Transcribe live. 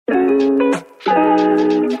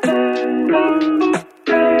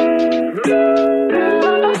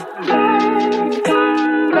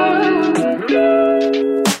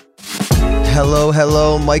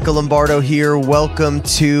Michael Lombardo here. Welcome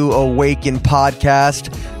to Awaken Podcast.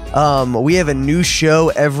 We have a new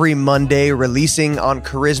show every Monday releasing on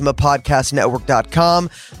charismapodcastnetwork.com.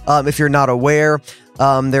 If you're not aware,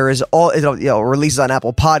 there is releases on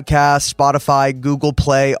Apple Podcasts, Spotify, Google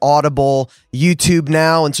Play, Audible, YouTube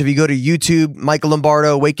now. And so if you go to YouTube, Michael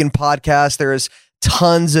Lombardo, Awaken Podcast, there is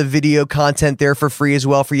tons of video content there for free as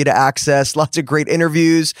well for you to access. Lots of great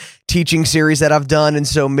interviews, teaching series that I've done. And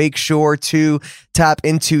so make sure to tap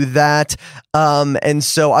into that. And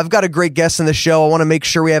so I've got a great guest on the show. I want to make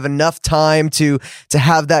sure we have enough time to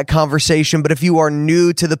have that conversation. But if you are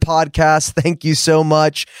new to the podcast, thank you so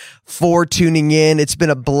much for tuning in. It's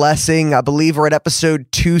been a blessing. I believe we're at episode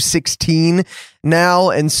 216 now.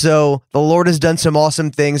 And so the Lord has done some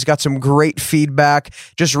awesome things, got some great feedback.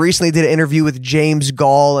 Just recently did an interview with James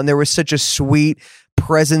Gall, and there was such a sweet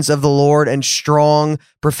presence of the Lord and strong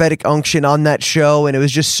prophetic unction on that show. And it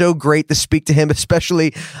was just so great to speak to him,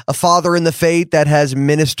 especially a father in the faith that has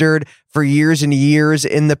ministered for years and years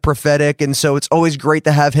in the prophetic. And so it's always great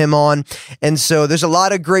to have him on. And so there's a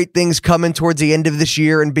lot of great things coming towards the end of this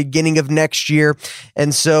year and beginning of next year.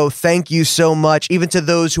 And so thank you so much, even to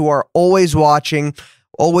those who are always watching,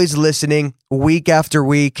 always listening week after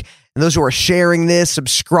week. And those who are sharing this,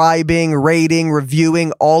 subscribing, rating,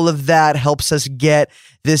 reviewing, all of that helps us get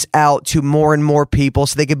this out to more and more people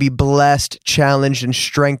so they can be blessed, challenged, and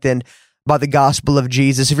strengthened by the gospel of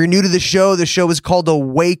Jesus. If you're new to the show is called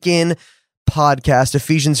Awaken Podcast,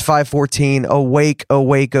 Ephesians 5:14, awake,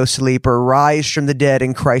 awake, O sleeper, rise from the dead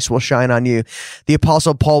and Christ will shine on you. The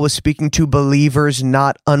Apostle Paul was speaking to believers,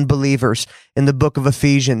 not unbelievers, in the book of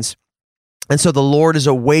Ephesians. And so the Lord is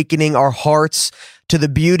awakening our hearts to the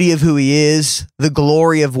beauty of who he is, the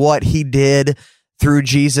glory of what he did through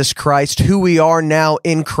Jesus Christ, who we are now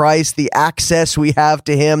in Christ, the access we have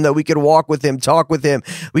to him, that we could walk with him, talk with him,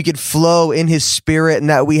 we could flow in his spirit, and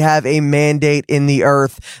that we have a mandate in the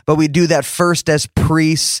earth. But we do that first as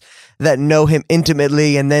priests that know him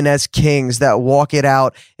intimately, and then as kings that walk it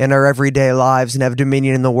out in our everyday lives and have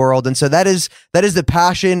dominion in the world. And so that is the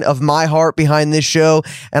passion of my heart behind this show.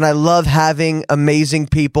 And I love having amazing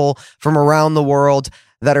people from around the world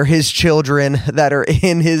that are his children, that are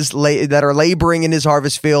that are laboring in his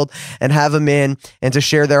harvest field, and have him in and to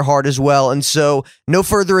share their heart as well. And so no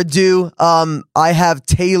further ado, I have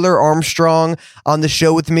Taylor Armstrong on the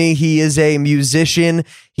show with me. He is a musician.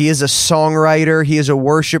 He is a songwriter. He is a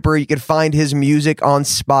worshiper. You can find his music on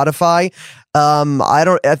Spotify.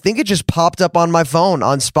 I think it just popped up on my phone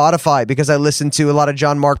on Spotify because I listen to a lot of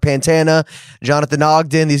John Mark Pantana, Jonathan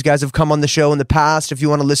Ogden. These guys have come on the show in the past. If you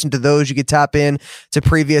want to listen to those, you could tap in to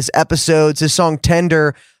previous episodes. His song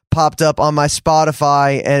Tender popped up on my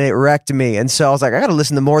Spotify and it wrecked me. And so I was like, I got to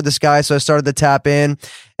listen to more of this guy. So I started to tap in.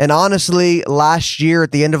 And honestly,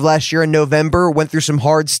 at the end of last year in November, went through some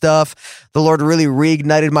hard stuff. The Lord really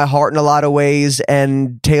reignited my heart in a lot of ways.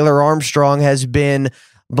 And Taylor Armstrong has been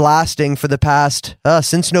blasting for the past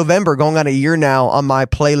since November, going on a year now on my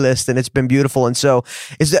playlist, and it's been beautiful. And so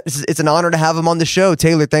it's an honor to have him on the show.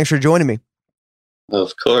 Taylor, thanks for joining me.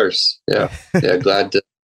 Of course, yeah, glad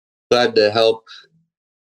to help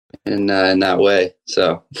in that way.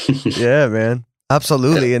 So yeah, man,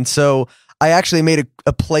 absolutely. And so I actually made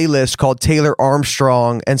a playlist called Taylor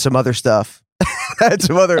Armstrong and some other stuff. I had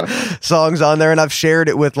some other songs on there, and I've shared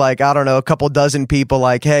it with a couple dozen people.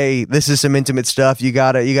 Like, hey, this is some intimate stuff. You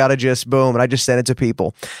gotta just boom, and I just sent it to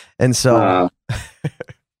people. And so,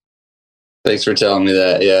 thanks for telling me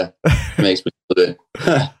that. Yeah, it makes me feel good.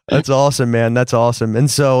 That's awesome, man. That's awesome.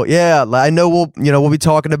 And so, yeah, I know we'll be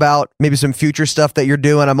talking about maybe some future stuff that you're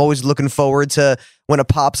doing. I'm always looking forward to when it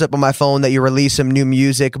pops up on my phone that you release some new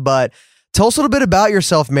music, but. Tell us a little bit about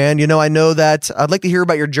yourself, man. I know that I'd like to hear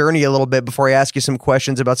about your journey a little bit before I ask you some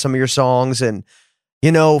questions about some of your songs. And,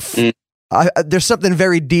 there's something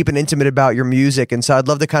very deep and intimate about your music. And so I'd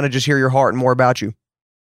love to kind of just hear your heart and more about you.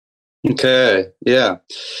 Okay. Yeah.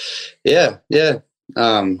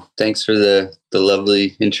 Thanks for the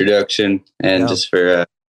lovely introduction and just for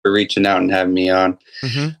reaching out and having me on.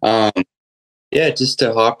 Mm-hmm. Just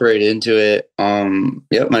to hop right into it.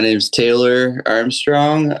 My name's Taylor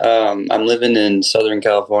Armstrong. I'm living in Southern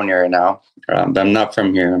California right now. But I'm not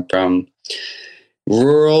from here. I'm from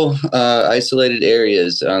rural, isolated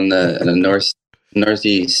areas on the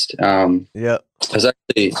northeast. I'm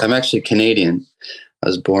actually Canadian. I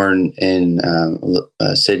was born in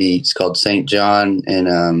a city. It's called St. John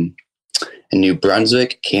in New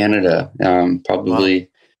Brunswick, Canada.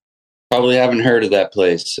 Probably haven't heard of that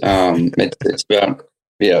place.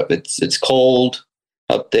 It's cold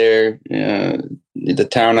up there. The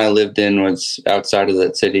town I lived in was outside of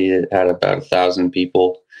that city. It had about 1,000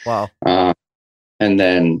 people. Wow. And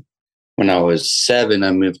then when I was 7,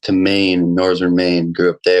 I moved to Maine, northern Maine,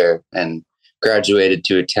 grew up there, and graduated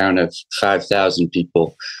to a town of 5,000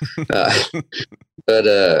 people.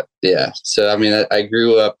 Yeah. So I mean, I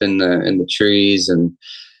grew up in the trees and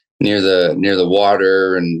near the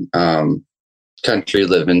water and country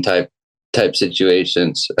living type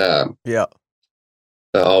situations. Yeah.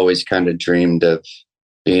 I always kind of dreamed of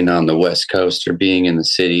being on the West Coast or being in the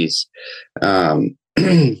cities.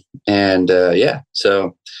 Yeah,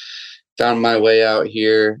 so found my way out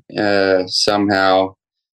here somehow.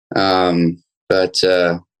 Yeah.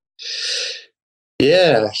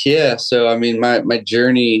 So I mean, my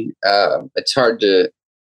journey. It's hard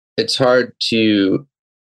to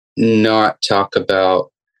not talk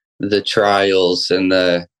about the trials and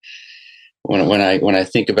the when I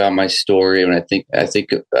think about my story. When I think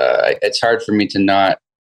it's hard for me to not.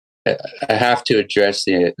 I have to address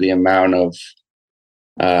the amount of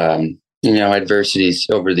adversities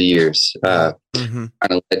over the years kind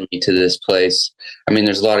of led me to this place. I mean,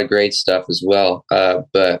 there's a lot of great stuff as well,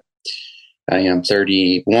 but I'm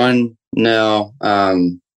 31 now,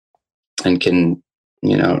 and can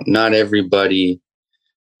not everybody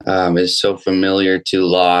is so familiar to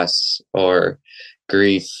loss or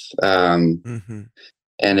grief, and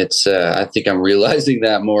it's I think I'm realizing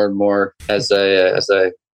that more and more as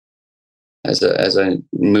I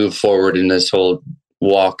move forward in this whole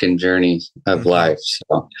walk and journey of life.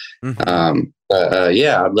 So,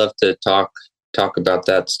 I'd love to talk about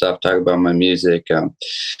that stuff, talk about my music.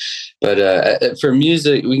 But for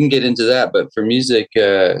music, we can get into that. But for music,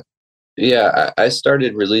 I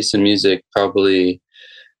started releasing music probably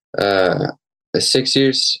 6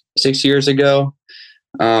 years ago.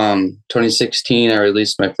 2016, I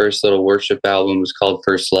released my first little worship album. It was called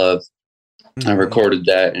First Love. I recorded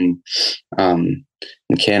that in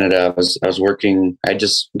Canada. I was working. I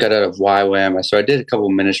just got out of YWAM, so I did a couple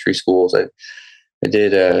of ministry schools. I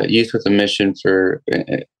did Youth with a Mission for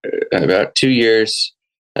about 2 years.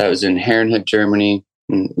 I was in Herrenhut, Germany.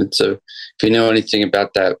 And so, if you know anything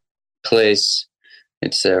about that place,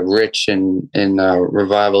 it's rich in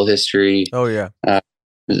revival history. Oh yeah.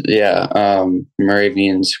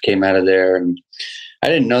 Moravians came out of there, and I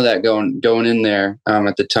didn't know that going in there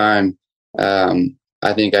at the time.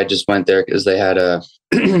 I think I just went there because they had an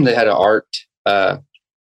art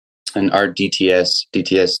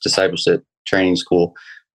DTS discipleship training school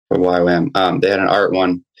for YWAM. They had an art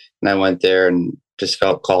one, and I went there and just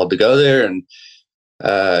felt called to go there, and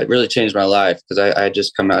it really changed my life because I had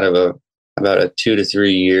just come out of about a 2 to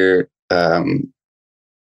 3 year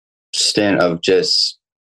stint of just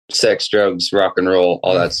sex, drugs, rock and roll,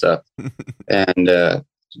 all that stuff, and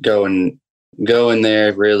going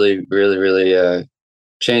there really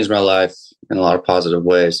changed my life in a lot of positive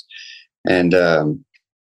ways. And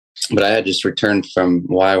but I had just returned from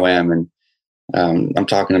YWAM, and I'm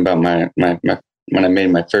talking about my when I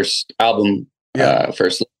made my first album. I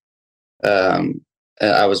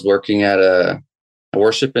was working at a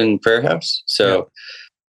worship and prayer house, so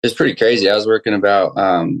it's pretty crazy. I was working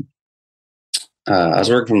from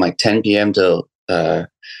like 10 p.m. till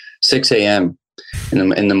 6 a.m.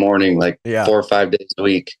 in the morning, like 4 or 5 days a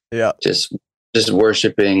week. Yeah, just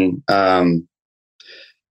worshiping and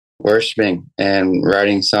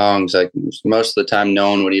writing songs. Like most of the time,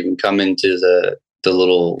 no one would even come into the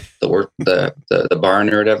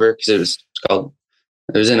barn or whatever, because it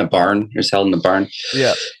was in a barn. It was held in the barn.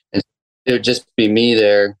 Yeah, and it would just be me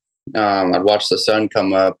there. I'd watch the sun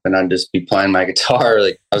come up, and I'd just be playing my guitar.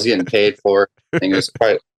 Like I was getting paid for it. I think it was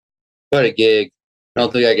quite a gig. I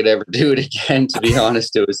don't think I could ever do it again, to be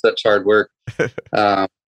honest. It was such hard work. I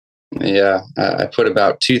put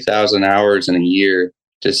about 2,000 hours in a year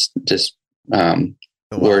just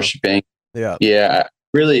worshiping. Yeah. I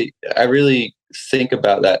really think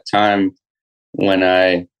about that time when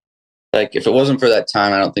if it wasn't for that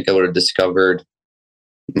time, I don't think I would have discovered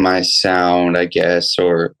my sound, I guess,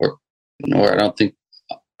 or I don't think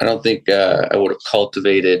I would have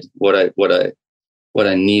cultivated what I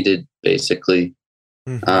needed, basically,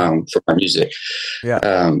 for my music.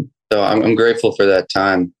 Yeah. So I'm grateful for that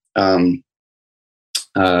time.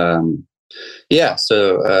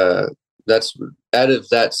 So that's out of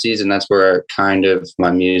that season. That's where kind of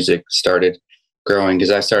my music started growing,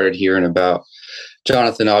 because I started hearing about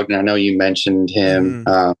Jonathan Ogden. I know you mentioned him,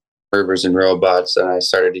 Rivers and Robots, and I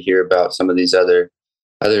started to hear about some of these other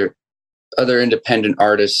independent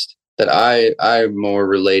artists that I'm more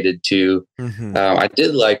related to. I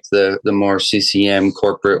did like the more CCM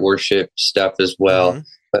corporate worship stuff as well,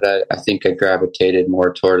 but I think I gravitated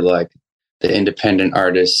more toward like the independent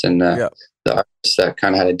artists and the artists that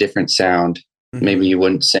kind of had a different sound. maybe you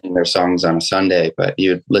wouldn't sing their songs on a Sunday, but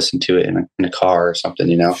you'd listen to it in a car or something,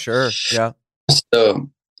 you know? Sure. Yeah. So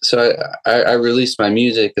I released my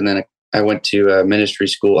music, and then I went to ministry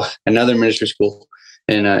school, another ministry school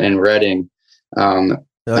in Reading. At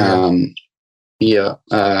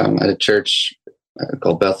a church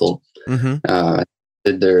called Bethel.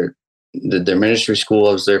 Did their ministry school.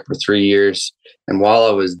 I was there for 3 years. And while I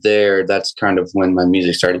was there, that's kind of when my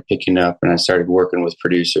music started picking up, and I started working with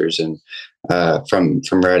producers and from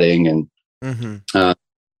Reading. And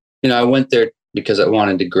I went there because I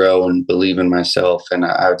wanted to grow and believe in myself. And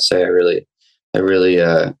I would say I really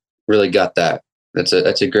got that. That's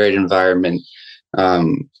a great environment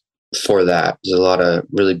for that. There's a lot of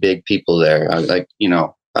really big people there.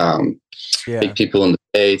 Big people in the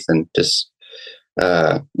faith, and just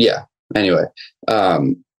anyway.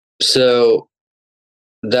 So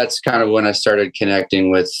that's kind of when I started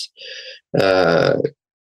connecting with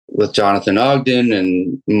Jonathan Ogden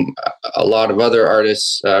and a lot of other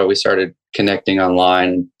artists. We started connecting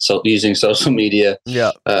online, so using social media.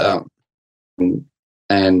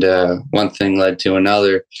 And one thing led to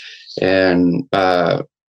another, and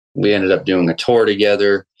we ended up doing a tour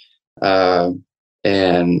together. Kind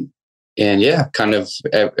of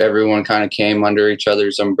everyone kind of came under each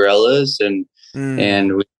other's umbrellas, and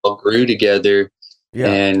we all grew together.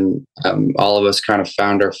 And all of us kind of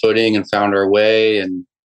found our footing and found our way. And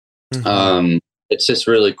it's just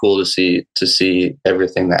really cool to see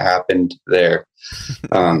everything that happened there.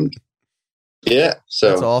 So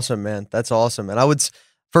that's awesome, man. That's awesome. And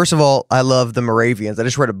first of all, I love the Moravians. I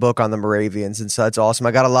just read a book on the Moravians, and so that's awesome.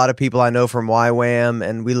 I got a lot of people I know from YWAM,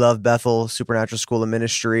 and we love Bethel Supernatural School of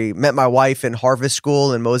Ministry. Met my wife in Harvest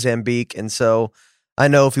School in Mozambique, and so I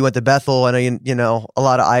know if you went to Bethel, I know you know a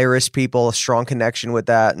lot of Irish people, a strong connection with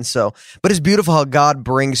that. And so, but it's beautiful how God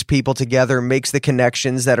brings people together, makes the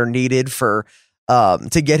connections that are needed for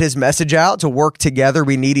to get his message out, to work together.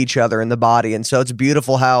 We need each other in the body. And so it's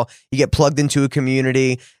beautiful how you get plugged into a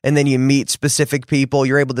community, and then you meet specific people.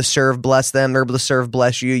 You're able to serve, bless them. They're able to serve,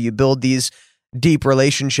 bless you. You build these deep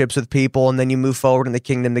relationships with people, and then you move forward in the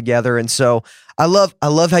kingdom together. And so I love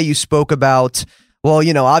how you spoke about, well,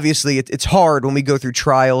 you know, obviously it's hard when we go through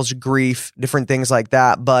trials, grief, different things like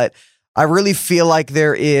that. But I really feel like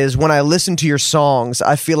there is, when I listen to your songs,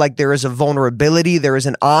 I feel like there is a vulnerability, there is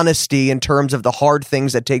an honesty in terms of the hard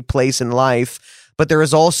things that take place in life, but there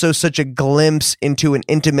is also such a glimpse into an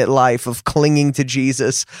intimate life of clinging to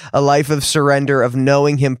Jesus, a life of surrender, of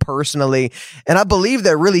knowing him personally. And I believe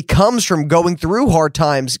that really comes from going through hard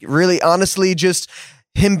times, really honestly, just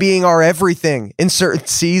him being our everything in certain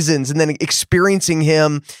seasons, and then experiencing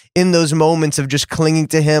him in those moments of just clinging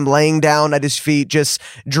to him, laying down at his feet, just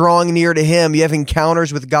drawing near to him. You have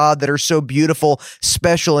encounters with God that are so beautiful,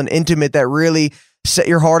 special, and intimate that really set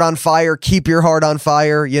your heart on fire, keep your heart on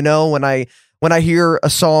fire. You know, when I hear a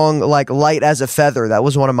song like Light as a Feather, that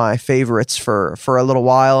was one of my favorites for a little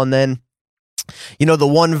while. And then, you know, the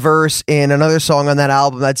one verse in another song on that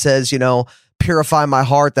album that says, you know, purify my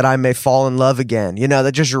heart that I may fall in love again. You know,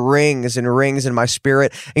 that just rings and rings in my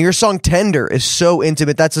spirit. And your song Tender is so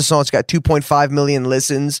intimate. That's a song that's got 2.5 million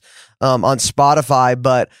listens on Spotify.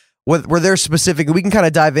 But were there specific, we can kind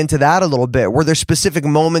of dive into that a little bit. Were there specific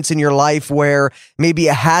moments in your life where maybe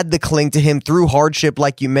you had to cling to him through hardship,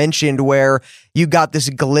 like you mentioned, where you got this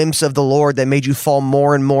glimpse of the Lord that made you fall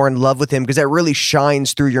more and more in love with him? Because that really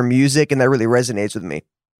shines through your music, and that really resonates with me.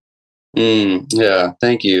 Yeah,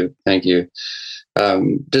 thank you.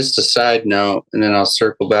 Just a side note, and then I'll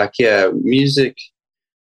circle back. Yeah, music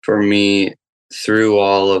for me through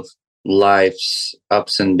all of life's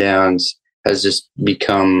ups and downs has just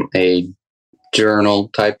become a journal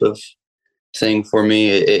type of thing for me.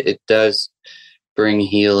 It does bring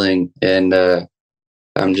healing, and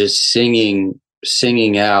I'm just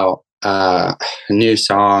singing out new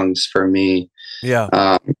songs for me.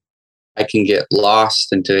 Yeah. I can get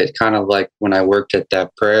lost into it. Kind of like when I worked at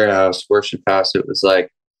that prayer house, worship house, it was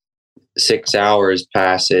like 6 hours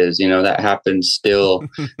passes, you know, that happens still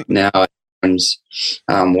now. It happens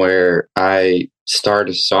where I start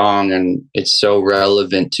a song and it's so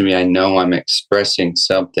relevant to me. I know I'm expressing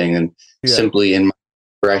something, and simply in my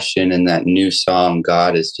expression in that new song,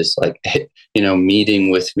 God is just like, you know,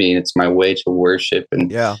 meeting with me. It's my way to worship,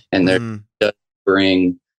 and there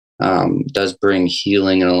does bring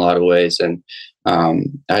healing in a lot of ways. And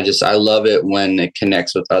I love it when it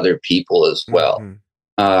connects with other people as well.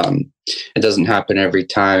 It doesn't happen every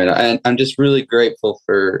time, and I'm just really grateful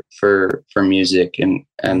for music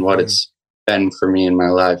and what it's been for me in my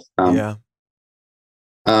life. I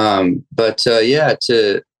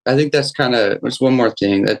think that's kind of, there's one more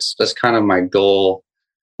thing that's kind of my goal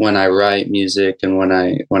when I write music and when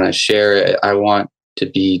I share it, I want to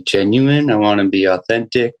be genuine. I want to be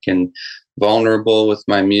authentic and vulnerable with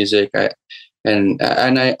my music. I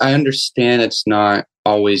understand it's not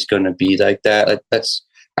always going to be like that.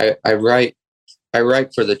 I write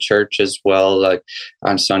for the church as well, like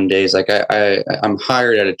on Sundays. Like I'm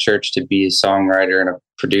hired at a church to be a songwriter and a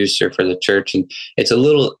producer for the church, and it's a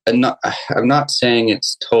little. I'm not saying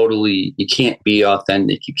it's totally. You can't be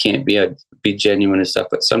authentic. You can't be genuine and stuff.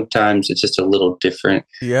 But sometimes it's just a little different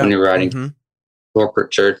when you're writing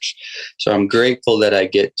corporate church. So I'm grateful that I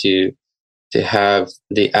get to have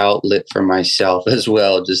the outlet for myself as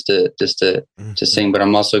well, just to sing. But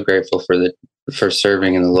I'm also grateful for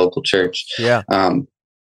serving in the local church. Yeah.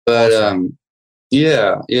 Awesome.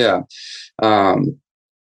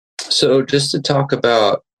 So just to talk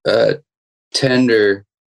about Tender,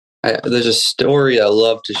 there's a story I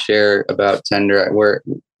love to share about Tender, where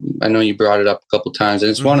I know you brought it up a couple times, and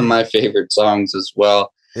it's one of my favorite songs as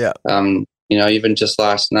well. Yeah. Even just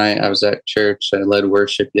last night, I was at church. I led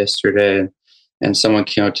worship yesterday, and someone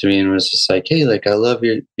came up to me and was just like, "Hey, like, I love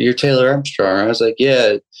your Taylor Armstrong." I was like,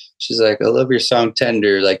 "Yeah." She's like, "I love your song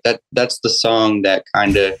Tender." Like that's the song that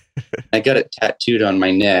kind of, I got it tattooed on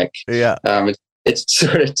my neck. Yeah. It's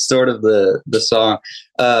sort of the song.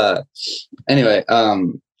 Anyway,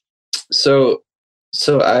 so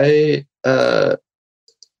I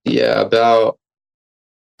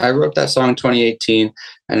I wrote that song in 2018,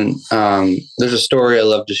 and there's a story I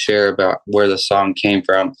love to share about where the song came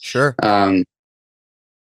from. Sure.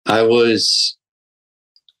 I was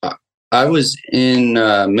in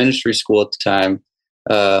ministry school at the time,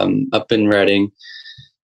 up in Reading,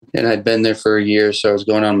 and I'd been there for a year, so I was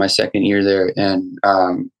going on my second year there. And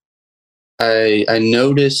I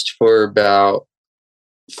noticed for about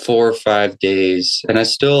 4 or 5 days, and I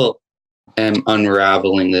still am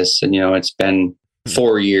unraveling this. And it's been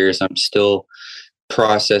 4 years. I'm still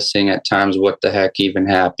processing at times what the heck even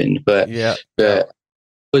happened. But I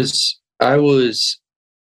was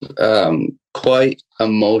quite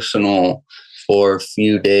emotional for a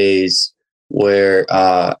few days, where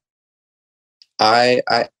I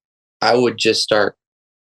would just start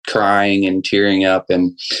crying and tearing up,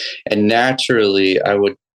 and naturally I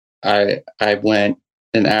went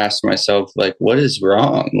and asked myself, like, what is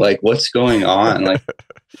wrong? Like, what's going on? Like,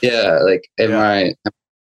 am I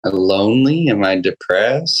lonely? Am I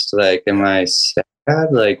depressed? Like, am I sad?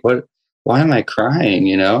 Like, what? Why am I crying?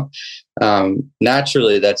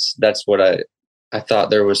 Naturally, that's what I thought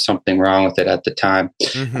there was something wrong with it at the time.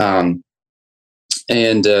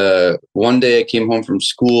 And one day I came home from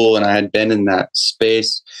school, and I had been in that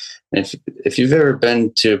space. And if you've ever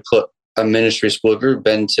been to a ministry school, if you've ever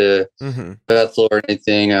been to Bethel or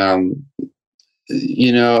anything,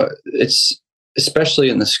 it's, especially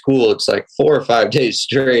in the school, it's like 4 or 5 days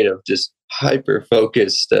straight of just hyper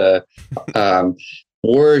focused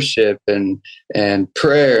worship and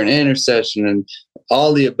prayer and intercession and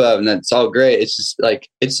all the above, and that's all great. It's just like,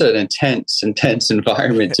 it's an intense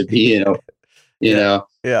environment to be in. So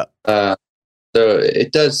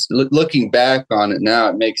it does. Looking back on it now,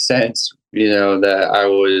 it makes sense. That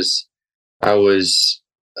I was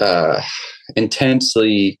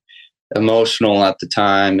intensely emotional at the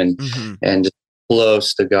time, and just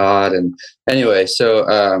close to God. And anyway, so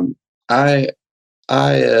I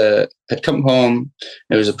had come home.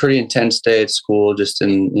 It was a pretty intense day at school, just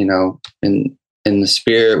in the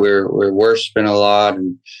spirit. We're worshiping a lot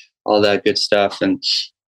and all that good stuff, and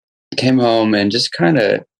came home and just kind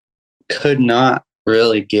of could not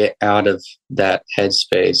really get out of that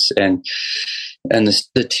headspace, and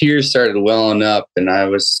the tears started welling up, and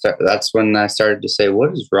that's when I started to say,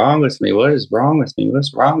 what is wrong with me? What is wrong with me?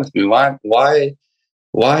 What's wrong with me?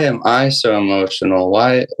 Why am I so emotional?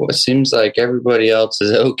 Why? It seems like everybody else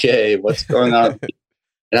is okay. What's going on?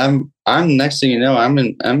 And I'm next thing you know, I'm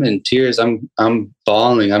in tears. I'm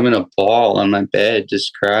bawling. I'm in a ball on my bed,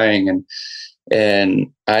 just crying.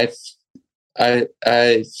 And I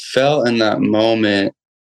felt in that moment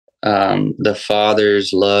the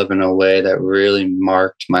Father's love in a way that really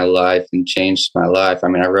marked my life and changed my life. I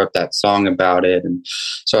mean, I wrote that song about it, and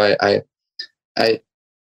so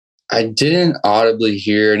I didn't audibly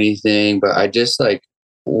hear anything, but I just like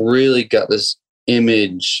really got this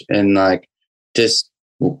image, and like just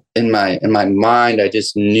in my mind, I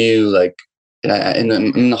just knew, like,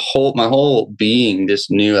 in my whole being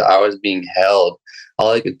just knew that I was being held.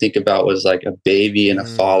 All I could think about was like a baby in a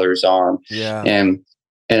father's arm. Yeah. And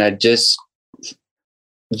I just,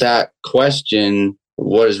 that question,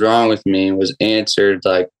 what is wrong with me, was answered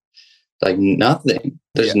like nothing.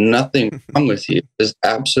 There's nothing wrong with you. There's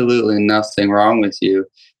absolutely nothing wrong with you.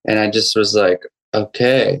 And I just was like,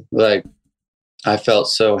 okay, like I felt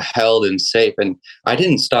so held and safe, and I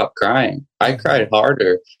didn't stop crying. I cried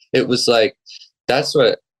harder. It was like, that's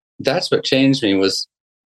what changed me, was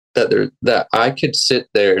that I could sit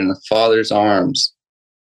there in the Father's arms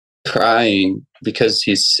crying because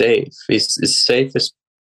he's safe. He's the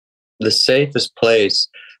safest place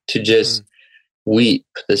to just weep,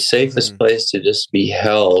 the safest place to just be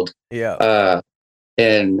held. Yeah.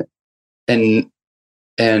 And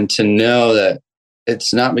to know that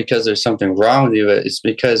it's not because there's something wrong with you, but it's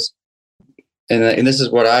because, and this is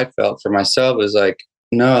what I felt for myself, is like,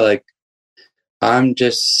 no, like, I'm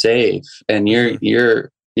just safe, and you're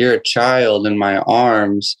a child in my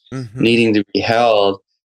arms, needing to be held,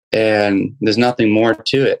 and there's nothing more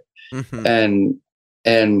to it. And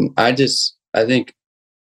I think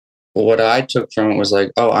what I took from it was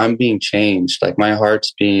like, oh, I'm being changed. Like, my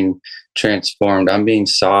heart's being transformed. I'm being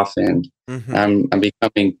softened. I'm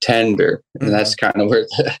becoming tender. And that's kind of where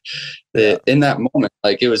in that moment,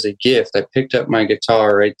 like, it was a gift. I picked up my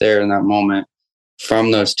guitar right there in that moment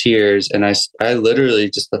from those tears. And I literally,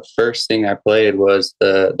 just the first thing I played was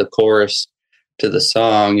the chorus to the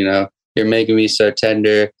song, you're making me so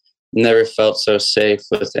tender. Never felt so safe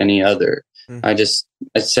with any other. I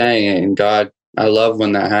sang it, and God, I love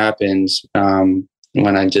when that happens.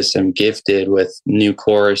 When I just am gifted with new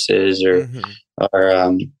choruses or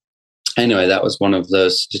anyway, that was one of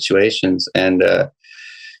those situations. And,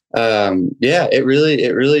 it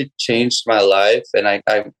really changed my life. And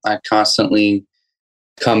I constantly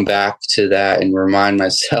come back to that and remind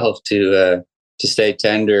myself to stay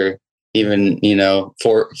tender, even,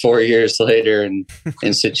 4 years later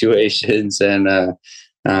in situations. And,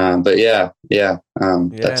 but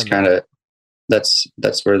that's kind of, that's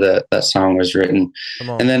where that song was written.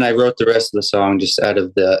 And then I wrote the rest of the song just out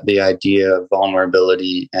of the idea of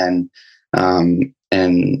vulnerability and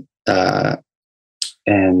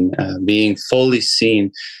being fully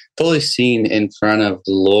seen in front of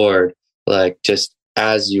the Lord, like, just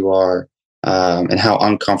as you are, and how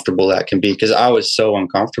uncomfortable that can be. Because I was so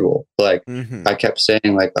uncomfortable. Like, I kept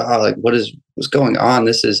saying, like, oh, like, what's going on?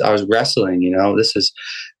 I was wrestling,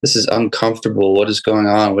 this is uncomfortable. What is going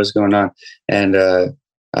on? What is going on? And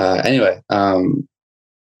anyway,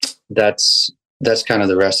 that's kind of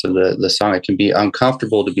the rest of the song. It can be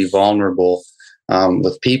uncomfortable to be vulnerable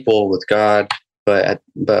with people, with God, but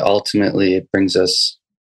ultimately it brings us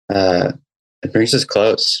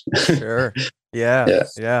close. Sure. Yeah.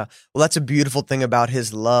 Well, that's a beautiful thing about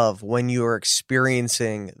his love. When you are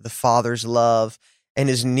experiencing the Father's love and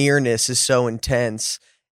his nearness is so intense,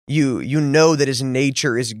 you know that his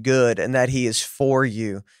nature is good, and that he is for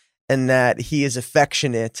you, and that he is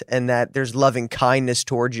affectionate, and that there's loving kindness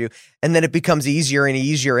towards you. And then it becomes easier and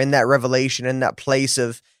easier in that revelation, in that place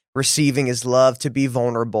of receiving his love, to be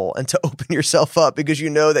vulnerable and to open yourself up, because you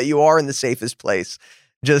know that you are in the safest place.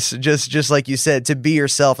 Just like you said, to be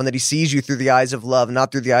yourself, and that he sees you through the eyes of love,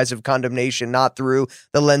 not through the eyes of condemnation, not through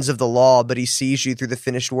the lens of the law, but he sees you through the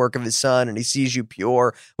finished work of his son, and he sees you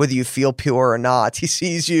pure, whether you feel pure or not. He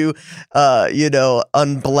sees you,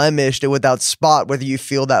 unblemished and without spot, whether you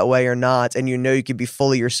feel that way or not, and you can be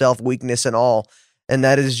fully yourself, weakness and all. And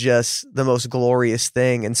that is just the most glorious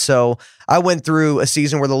thing. And so I went through a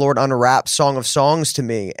season where the Lord unwrapped Song of Songs to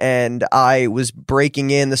me, and I was breaking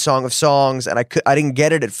in the Song of Songs, and I didn't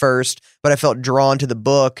get it at first, but I felt drawn to the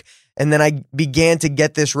book. And then I began to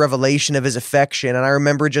get this revelation of his affection. And I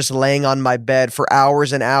remember just laying on my bed for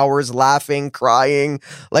hours and hours, laughing, crying.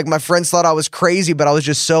 Like, my friends thought I was crazy, but I was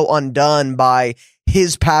just so undone by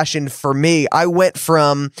his passion for me. I went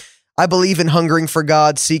from, I believe in hungering for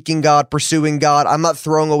God, seeking God, pursuing God. I'm not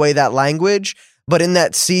throwing away that language, but in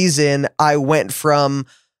that season, I went from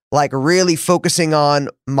like really focusing on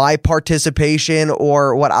my participation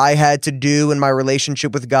or what I had to do in my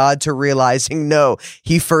relationship with God to realizing, no,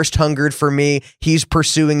 he first hungered for me. He's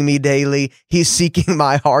pursuing me daily. He's seeking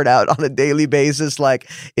my heart out on a daily basis.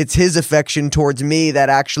 Like, it's his affection towards me that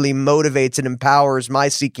actually motivates and empowers my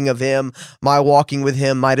seeking of him, my walking with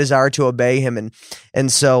him, my desire to obey him.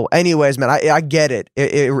 And so anyways, man, I get it.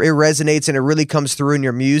 It resonates, and it really comes through in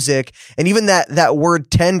your music. And even that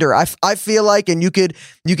word tender, I feel like, and you could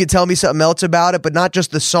tell me something else about it, but not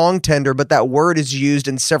just the song tender, but that word is used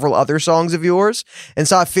in several other songs of yours. And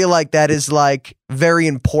so I feel like that is like very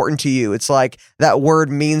important to you. It's like that word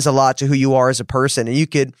means a lot to who you are as a person.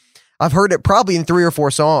 And I've heard it probably in 3 or 4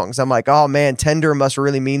 songs. I'm like, oh man, tender must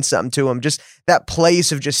really mean something to him. Just that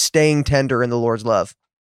place of just staying tender in the Lord's love.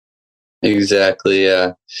 Exactly.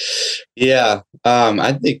 Yeah.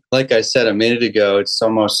 I think, like I said a minute ago, it's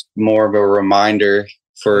almost more of a reminder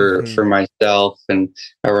for myself, and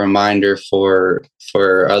a reminder for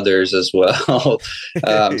others as well.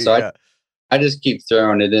 So I just keep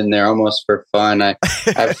throwing it in there almost for fun. I've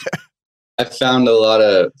found a lot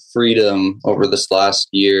of freedom over this last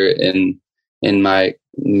year in my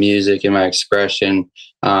music and my expression.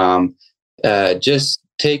 Just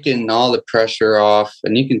taking all the pressure off,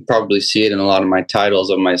 and you can probably see it in a lot of my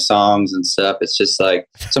titles of my songs and stuff. It's just like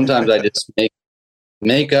sometimes I just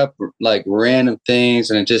make up like random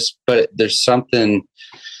things, and but there's something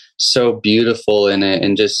so beautiful in it.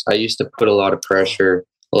 And just, I used to put a lot of pressure,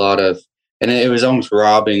 and it was almost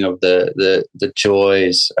robbing of the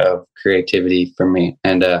joys of creativity for me.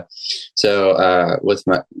 And so with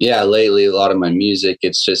lately a lot of my music,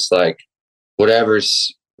 it's just like whatever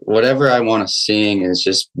I want to sing is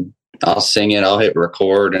just, I'll sing it, I'll hit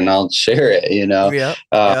record, and I'll share it,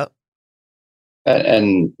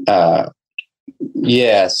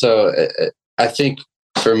 So I think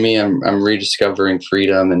for me, I'm rediscovering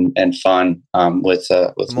freedom and fun with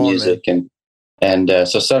music, and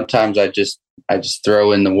so sometimes I just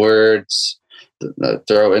throw in the words,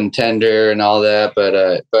 throw in tender and all that, but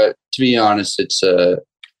to be honest, it's a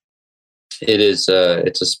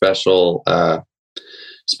special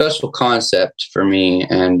concept for me,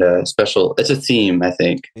 and it's a theme, I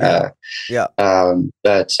think. That's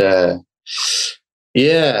a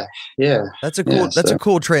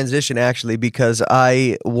cool transition, actually, because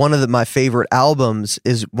one of my favorite albums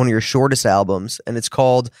is one of your shortest albums, and it's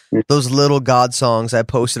called Those Little God Songs. I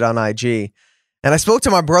posted on IG. And I spoke to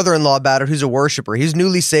my brother-in-law about it, who's a worshiper. He's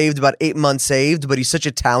newly saved, about 8 months saved, but he's such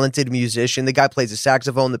a talented musician. The guy plays the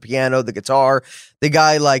saxophone, the piano, the guitar. The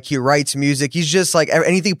guy, like, he writes music. He's just like,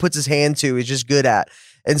 anything he puts his hand to, he's just good at.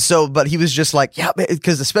 And so, but he was just like,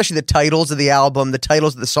 because especially the titles of the album, the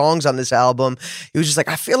titles of the songs on this album, he was just like,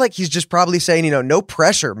 I feel like he's just probably saying, no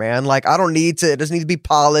pressure, man. Like, I don't need to, it doesn't need to be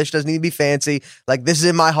polished, doesn't need to be fancy. Like, this is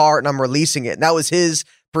in my heart and I'm releasing it. And that was his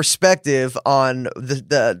perspective on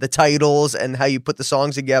the titles and how you put the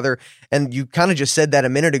songs together. And you kind of just said that a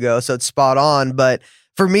minute ago, so it's spot on. But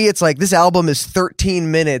for me, it's like, this album is 13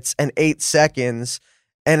 minutes and 8 seconds,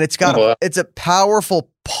 and it's got it's a powerful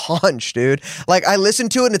punch, dude. Like, I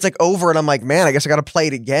listened to it and it's like over, and I'm like, man, I guess I got to play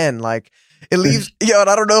it again. Like, it leaves, and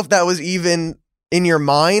I don't know if that was even in your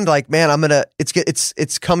mind. Like, man,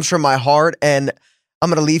 it's comes from my heart, and I'm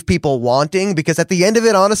going to leave people wanting, because at the end of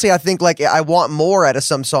it, honestly, I think like I want more out of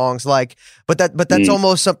some songs, like, but that's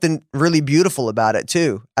almost something really beautiful about it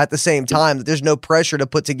too. At the same time, that there's no pressure to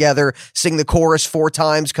put together, sing the chorus 4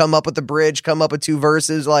 times, come up with the bridge, come up with 2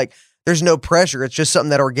 verses. Like, there's no pressure. It's just something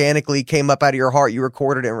that organically came up out of your heart. You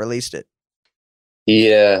recorded it and released it.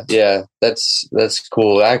 Yeah. That's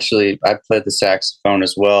cool. Actually, I played the saxophone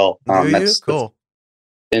as well. That's cool.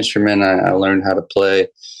 The instrument I learned how to play.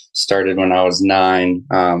 Started when I was 9,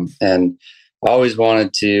 and I always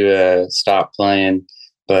wanted to stop playing,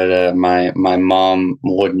 but my mom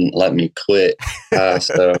wouldn't let me quit.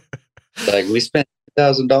 So like, we spent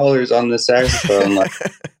 $1,000 on the saxophone, like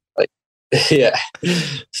yeah.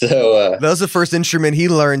 So that was the first instrument he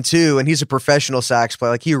learned too, and he's a professional sax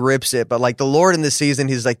player. Like, he rips it, but like the Lord in this season,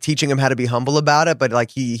 he's like teaching him how to be humble about it. But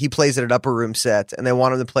like he plays it at upper room set, and they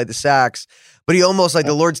want him to play the sax. But he almost, like,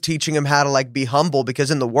 the Lord's teaching him how to like be humble,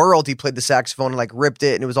 because in the world he played the saxophone and like ripped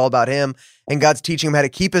it, and it was all about him. And God's teaching him how to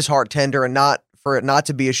keep his heart tender and not for it not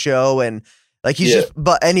to be a show. And like, he's just,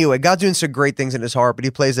 but anyway, God's doing some great things in his heart. But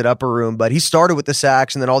he plays at upper room. But he started with the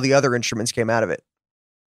sax, and then all the other instruments came out of it.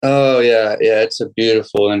 Oh yeah, it's a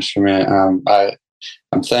beautiful instrument. I'm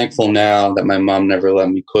thankful now that my mom never let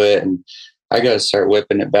me quit, and I got to start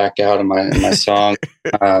whipping it back out in my song.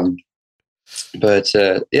 But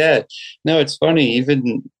it's funny.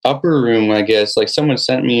 Even upper room, I guess, like, someone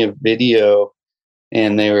sent me a video,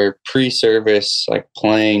 and they were pre-service, like,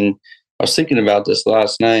 playing. I was thinking about this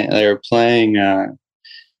last night. They were playing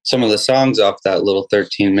some of the songs off that little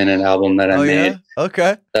 13-minute album that I made. Yeah?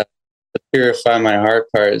 Okay. The Purify My Heart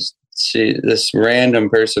part is, this random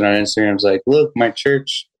person on Instagram was like, look, my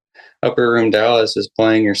church, Upper Room Dallas, is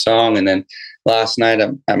playing your song. And then last night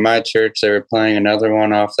at my church, they were playing another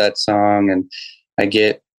one off that song. And I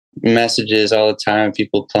get messages all the time,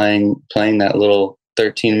 people playing that little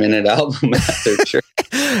 13-minute album at their church.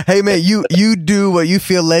 Hey man, you do what you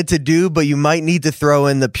feel led to do, but you might need to throw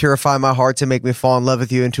in the Purify My Heart to Make Me Fall in Love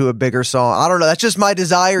with You into a bigger song. I don't know. That's just my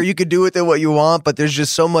desire. You could do with it what you want, but there's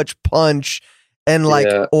just so much punch and like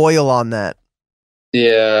oil on that.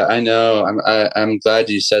 Yeah, I know. I'm glad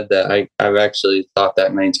you said that. I've actually thought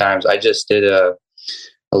that many times. I just did a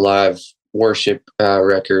live worship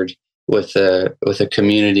record with a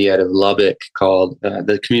community out of Lubbock called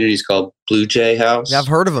the community is called Blue Jay House. Yeah, I've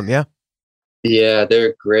heard of them. Yeah. Yeah, they're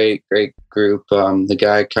a great group. The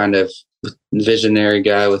guy, kind of visionary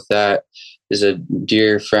guy with that, is a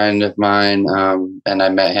dear friend of mine. And I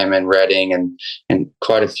met him in Reading, and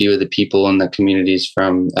quite a few of the people in the communities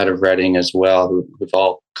from out of Reading as well, who've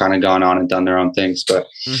all kind of gone on and done their own things. But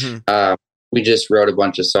we just wrote a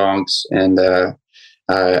bunch of songs, and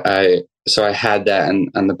so I had that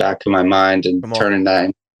on the back of my mind and turning that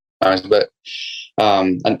into songs. But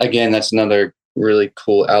and again, that's another really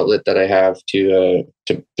cool outlet that I have to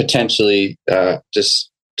potentially just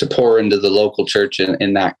to pour into the local church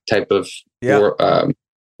in that type of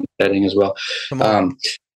setting as well.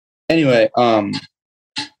 Anyway,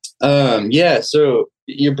 yeah. So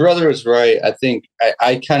your brother was right. I think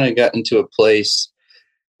I kind of got into a place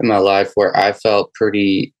in my life where I felt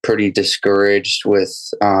pretty discouraged with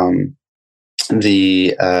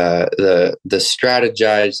the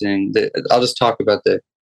strategizing. I'll just talk about the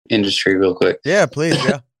industry real quick. Yeah, please.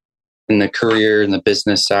 Yeah. In the career and the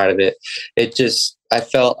business side of it, I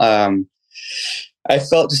felt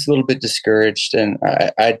just a little bit discouraged, and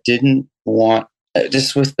I didn't want,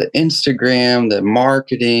 just with the Instagram, the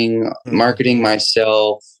marketing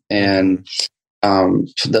myself, and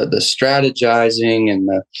the strategizing and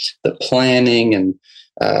the planning, and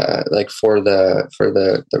like for the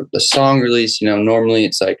song release, normally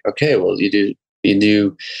it's like, okay, well, you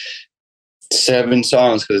do 7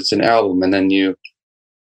 songs because it's an album, and then you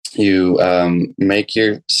make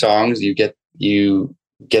your songs, you get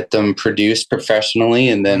them produced professionally,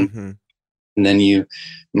 and then you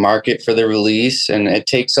market for the release, and it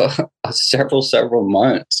takes several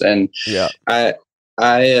months. And I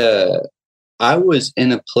was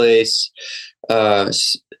in a place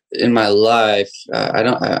in my life.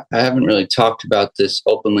 I haven't really talked about this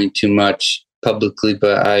openly too much publicly,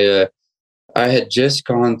 but I had just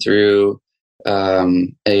gone through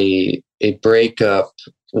a breakup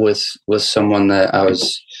with someone that I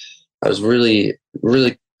was really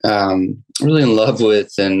in love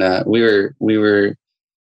with, and we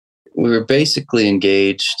were basically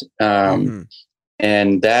engaged,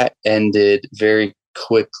 and that ended very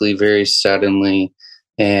quickly, very suddenly,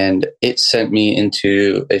 and it sent me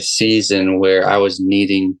into a season where I was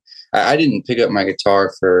needing. I didn't pick up my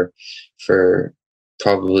guitar for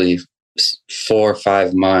probably 4 or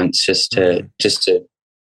 5 months just to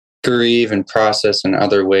grieve and process in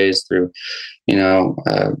other ways through,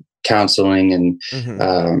 counseling and in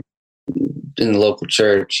the local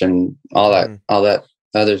church and all that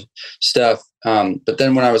other stuff. But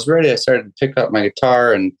then when I was ready, I started to pick up my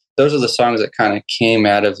guitar, and those are the songs that kind of came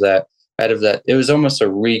out of that. It was almost a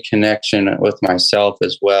reconnection with myself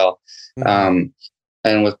as well, and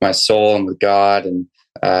with my soul and with God, and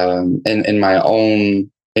in my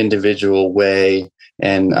own individual way.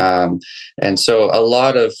 And so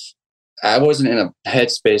I wasn't in a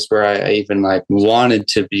headspace where I even like wanted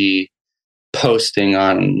to be posting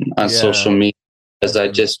on social media, as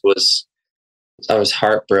I was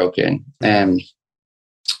heartbroken. And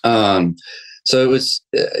so it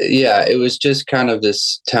was just kind of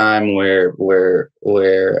this time where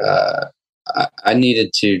I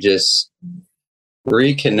needed to just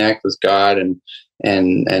reconnect with God and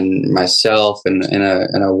myself, and in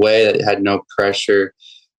a way that had no pressure.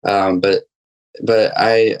 But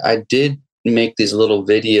I did make these little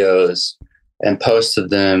videos and posted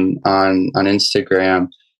them on Instagram,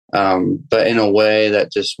 but in a way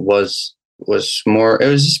that just was more. It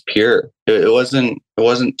was just pure. It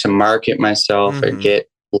wasn't to market myself or get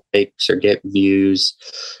likes or get views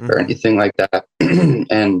or anything like that.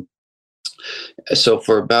 And so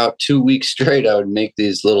for about 2 weeks straight, I would make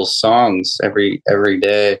these little songs every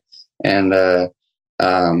day, and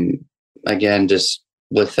again, just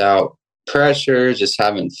without pressure, just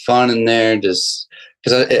having fun in there, just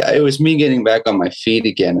because it was me getting back on my feet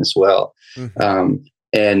again as well.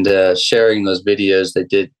 And sharing those videos, they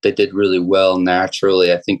did really well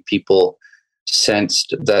naturally. I think people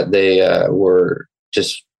sensed that they were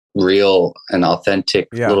just real and authentic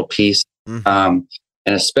little piece.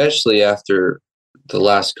 And especially after the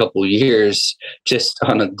last couple years, just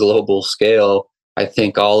on a global scale, I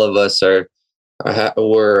think all of us are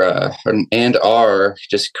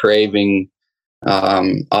just craving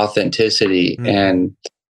authenticity, and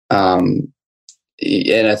I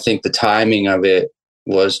think the timing of it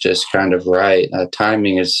was just kind of right.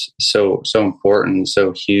 Timing is so important,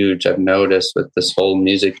 so huge. I've noticed with this whole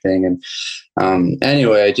music thing, and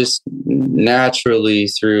anyway, I just naturally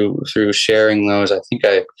through sharing those, I think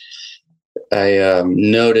I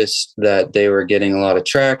noticed that they were getting a lot of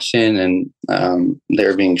traction, and they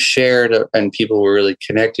were being shared, and people were really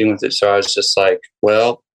connecting with it. So I was just like,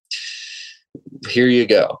 well, here you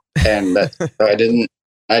go. And I didn't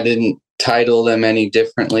title them any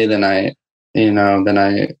differently than I did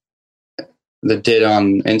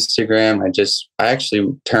on Instagram. I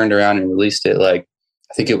actually turned around and released it, like,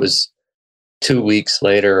 I think it was 2 weeks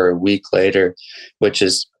later or a week later, which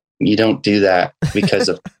is, you don't do that because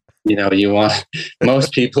of, you want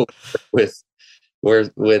most people with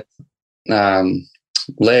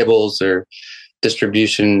labels or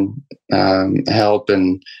distribution help,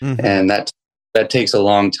 and that takes a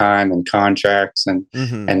long time, and contracts, and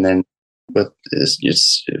then with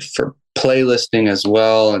it's for playlisting as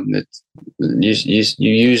well, and you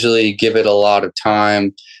usually give it a lot of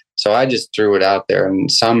time. So I just threw it out there,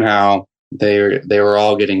 and somehow they were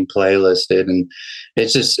all getting playlisted, and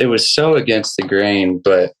it was so against the grain,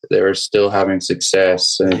 but they were still having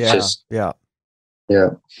success, and yeah.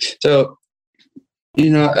 So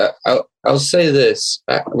I'll say this: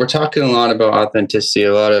 we're talking a lot about authenticity,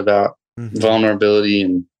 a lot about vulnerability,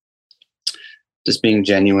 and just being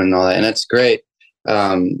genuine and all that, and that's great.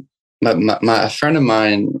 But a friend of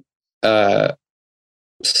mine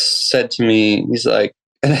said to me, he's like,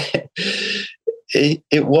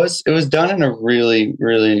 it was done in a really,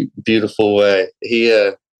 really beautiful way.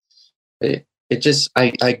 I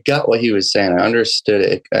got what he was saying. I understood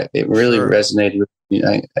it. It really resonated with me.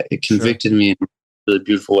 It convicted me in a really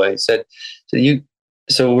beautiful way. He said,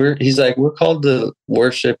 he's like, we're called to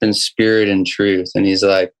worship in spirit and truth. And he's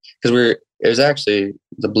like, because it was actually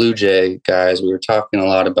the Blue Jay guys. We were talking a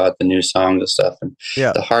lot about the new songs and stuff, and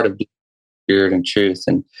the heart of spirit and truth.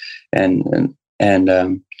 Anyway,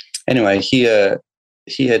 we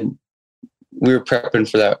were prepping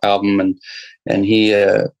for that album, and he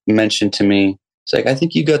mentioned to me, it's like, I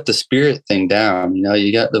think you got the spirit thing down.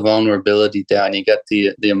 You got the vulnerability down. You got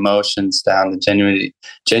the emotions down, the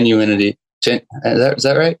genuinity. Is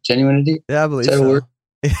that right? Genuinity? Yeah, I believe so. Word?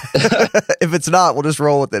 If it's not, we'll just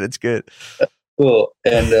roll with it. It's good. Cool.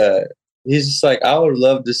 And he's just like, I would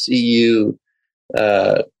love to see you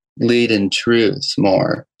lead in truth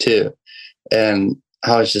more too. And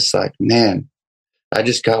I was just like, man, I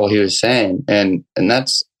just got what he was saying. And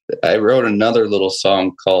I wrote another little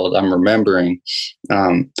song called I'm Remembering.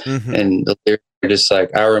 And the lyrics are just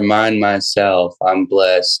like, I remind myself I'm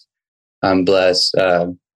blessed. I'm blessed.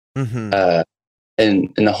 And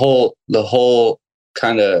the whole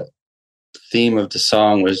kind of theme of the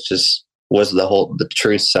song was the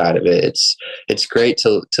truth side of it. It's great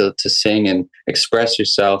to sing and express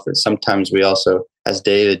yourself. And sometimes we also, as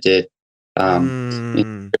David did,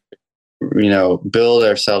 build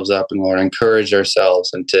ourselves up and Lord, encourage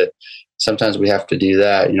ourselves, and sometimes we have to do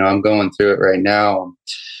that. I'm going through it right now,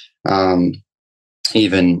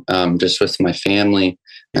 even just with my family,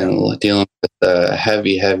 and dealing with a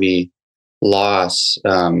heavy loss,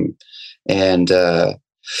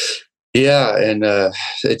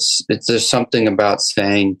 it's there's something about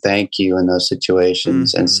saying thank you in those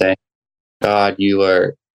situations, and saying, God, you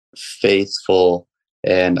are faithful,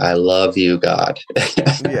 and I love you, God.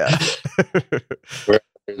 Yeah. Rather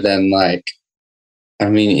than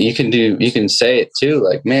you can say it too,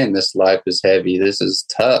 like, man, this life is heavy, this is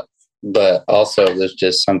tough, but also there's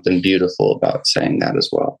just something beautiful about saying that as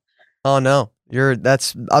well. Oh no,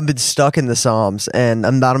 I've been stuck in the Psalms, and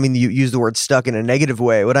I don't mean you use the word stuck in a negative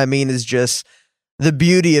way. What I mean is just the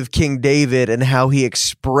beauty of King David and how he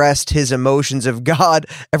expressed his emotions of, God,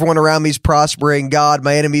 everyone around me is prospering. God,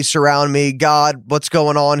 my enemies surround me. God, what's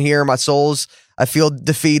going on here? I feel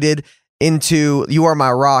defeated. Into, you are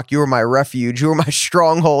my rock, you are my refuge, you are my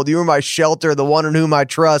stronghold, you are my shelter, the one in whom I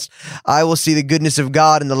trust. I will see the goodness of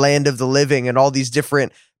God in the land of the living, and all these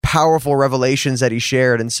different powerful revelations that he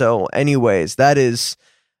shared. And so anyways, that's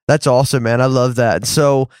awesome, man. I love that.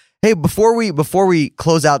 So, hey, before we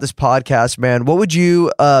close out this podcast, man, what would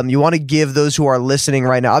you want to give those who are listening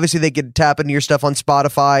right now? Obviously, they could tap into your stuff on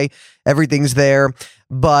Spotify. Everything's there.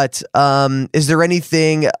 But is there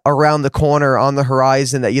anything around the corner on the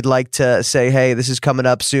horizon that you'd like to say, hey, this is coming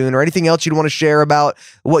up soon, or anything else you'd want to share about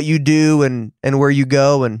what you do and where you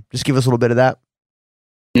go, and just give us a little bit of that?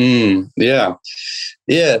 Yeah.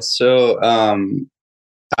 So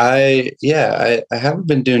I haven't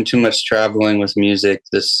been doing too much traveling with music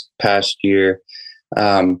this past year,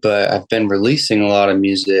 but I've been releasing a lot of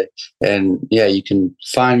music, and you can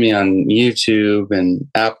find me on YouTube and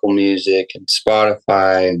Apple Music and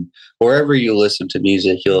Spotify, and wherever you listen to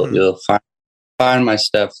music, you'll find my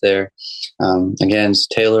stuff there. Again, it's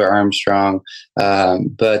Taylor Armstrong.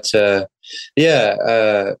 I'm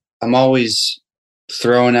always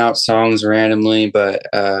throwing out songs randomly, but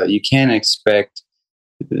you can't expect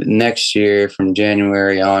next year from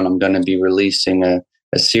January on, I'm going to be releasing a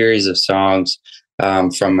series of songs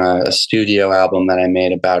from a studio album that I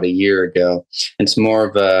made about a year ago. It's more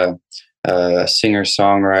of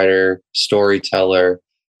singer-songwriter, storyteller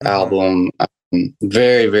album.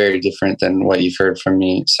 Very, very different than what you've heard from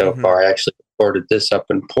me so far. I actually recorded this up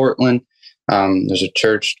in Portland. There's a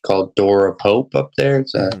church called Door of Hope up there.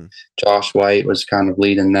 Josh White was kind of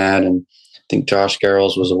leading that, and I think Josh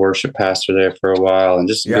Garrels was a worship pastor there for a while, and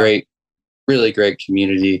just great, really great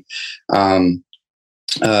community.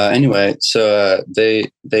 Anyway, so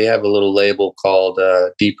they have a little label called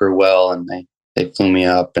Deeper Well, and they flew me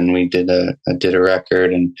up, and we did a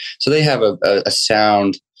record, and so they have a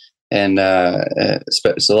sound, and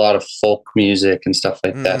it's a lot of folk music and stuff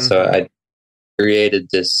like that. So I created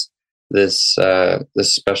this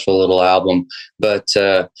special little album, but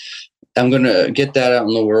I'm gonna get that out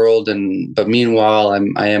in the world, but meanwhile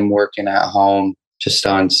I am working at home just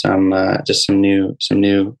on some new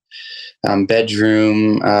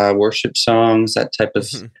bedroom worship songs, that type of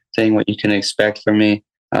thing, what you can expect from me.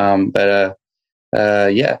 So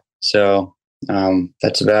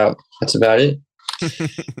that's about it.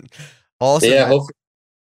 Awesome. Yeah,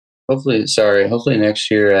 hopefully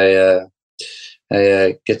next year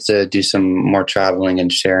I get to do some more traveling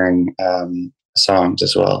and sharing songs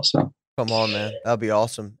as well. So come on, man, that'd be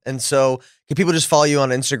awesome. And so, can people just follow you on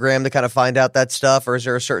Instagram to kind of find out that stuff, or is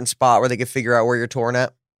there a certain spot where they can figure out where you're touring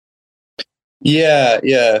at?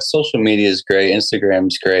 Yeah. Social media is great.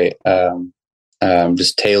 Instagram's great.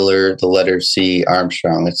 Just Taylor, the letter C,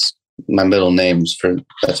 Armstrong. It's my middle name's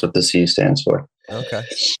that's what the C stands for. Okay,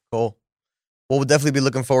 cool. Well, we'll definitely be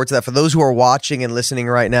looking forward to that. For those who are watching and listening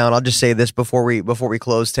right now, and I'll just say this before we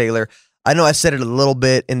close, Taylor, I know I said it a little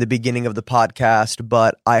bit in the beginning of the podcast,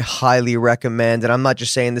 but I highly recommend, and I'm not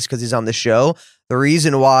just saying this because he's on the show. The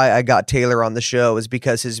reason why I got Taylor on the show is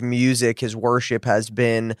because his music, his worship has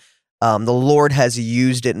been, the Lord has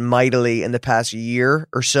used it mightily in the past year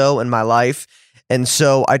or so in my life. And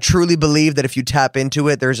so I truly believe that if you tap into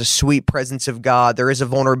it, there's a sweet presence of God. There is a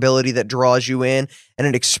vulnerability that draws you in, and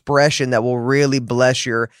an expression that will really bless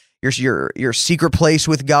your secret place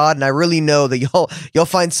with God. And I really know that you'll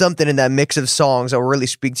find something in that mix of songs that will really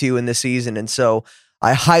speak to you in this season. And so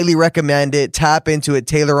I highly recommend it. Tap into it.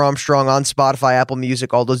 Taylor Armstrong on Spotify, Apple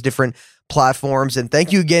Music, all those different platforms. And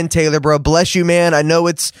thank you again, Taylor, bro. Bless you, man. I know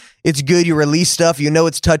it's good. You release stuff. You know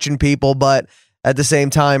it's touching people, but at the same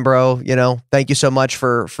time, bro, thank you so much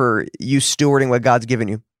for you stewarding what God's given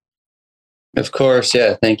you. Of course.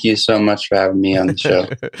 Yeah. Thank you so much for having me on the show.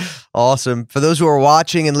 Awesome. For those who are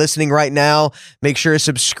watching and listening right now, make sure to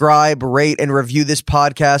subscribe, rate, and review this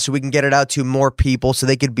podcast so we can get it out to more people so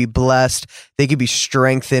they could be blessed, they could be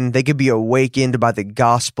strengthened, they could be awakened by the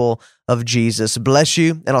gospel of Jesus. Bless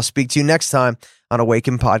you, and I'll speak to you next time on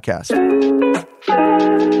Awaken Podcast.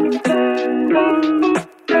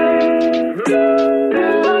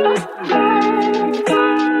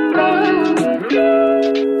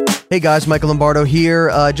 Hey guys, Michael Lombardo here.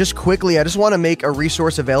 Just quickly, I just want to make a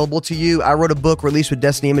resource available to you. I wrote a book released with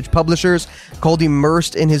Destiny Image Publishers called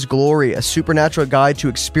Immersed in His Glory, a supernatural guide to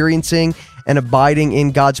experiencing and abiding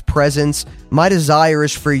in God's presence. My desire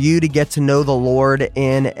is for you to get to know the Lord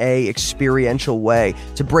in a experiential way,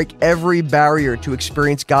 to break every barrier to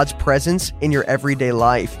experience God's presence in your everyday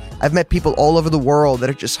life. I've met people all over the world that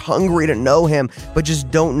are just hungry to know Him, but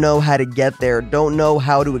just don't know how to get there, don't know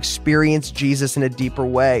how to experience Jesus in a deeper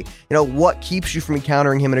way. What keeps you from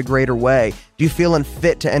encountering Him in a greater way? Do you feel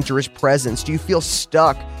unfit to enter His presence? Do you feel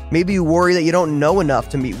stuck? Maybe you worry that you don't know enough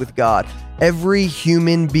to meet with God. Every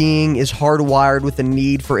human being is hardwired with a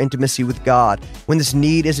need for intimacy with God. When this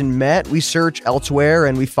need isn't met, we search elsewhere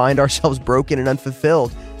and we find ourselves broken and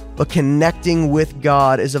unfulfilled. But connecting with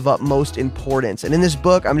God is of utmost importance. And in this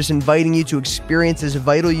book, I'm just inviting you to experience this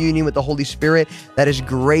vital union with the Holy Spirit that is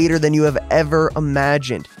greater than you have ever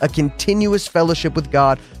imagined. A continuous fellowship with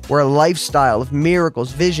God where a lifestyle of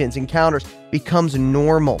miracles, visions, encounters becomes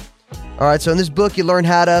normal. All right, so in this book, you learn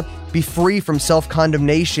how to be free from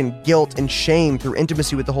self-condemnation, guilt, and shame through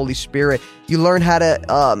intimacy with the Holy Spirit. You learn how to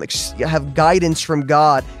have guidance from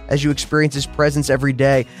God as you experience His presence every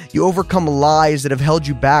day. You overcome lies that have held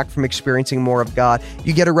you back from experiencing more of God.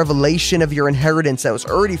 You get a revelation of your inheritance that was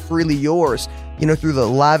already freely yours, through the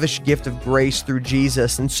lavish gift of grace through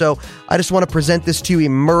Jesus. And so I just want to present this to you,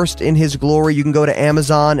 Immersed in His Glory. You can go to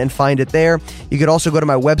Amazon and find it there. You could also go to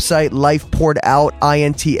my website,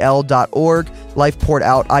 lifepouredoutintl.org,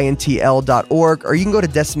 lifepouredoutintl.org, or you can go to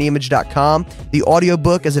destinyimage.com. The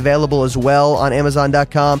audiobook is available as well on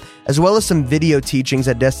amazon.com, as well as some video teachings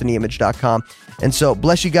at destinyimage.com. And so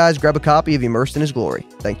bless you guys. Grab a copy of Immersed in His Glory.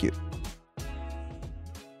 Thank you.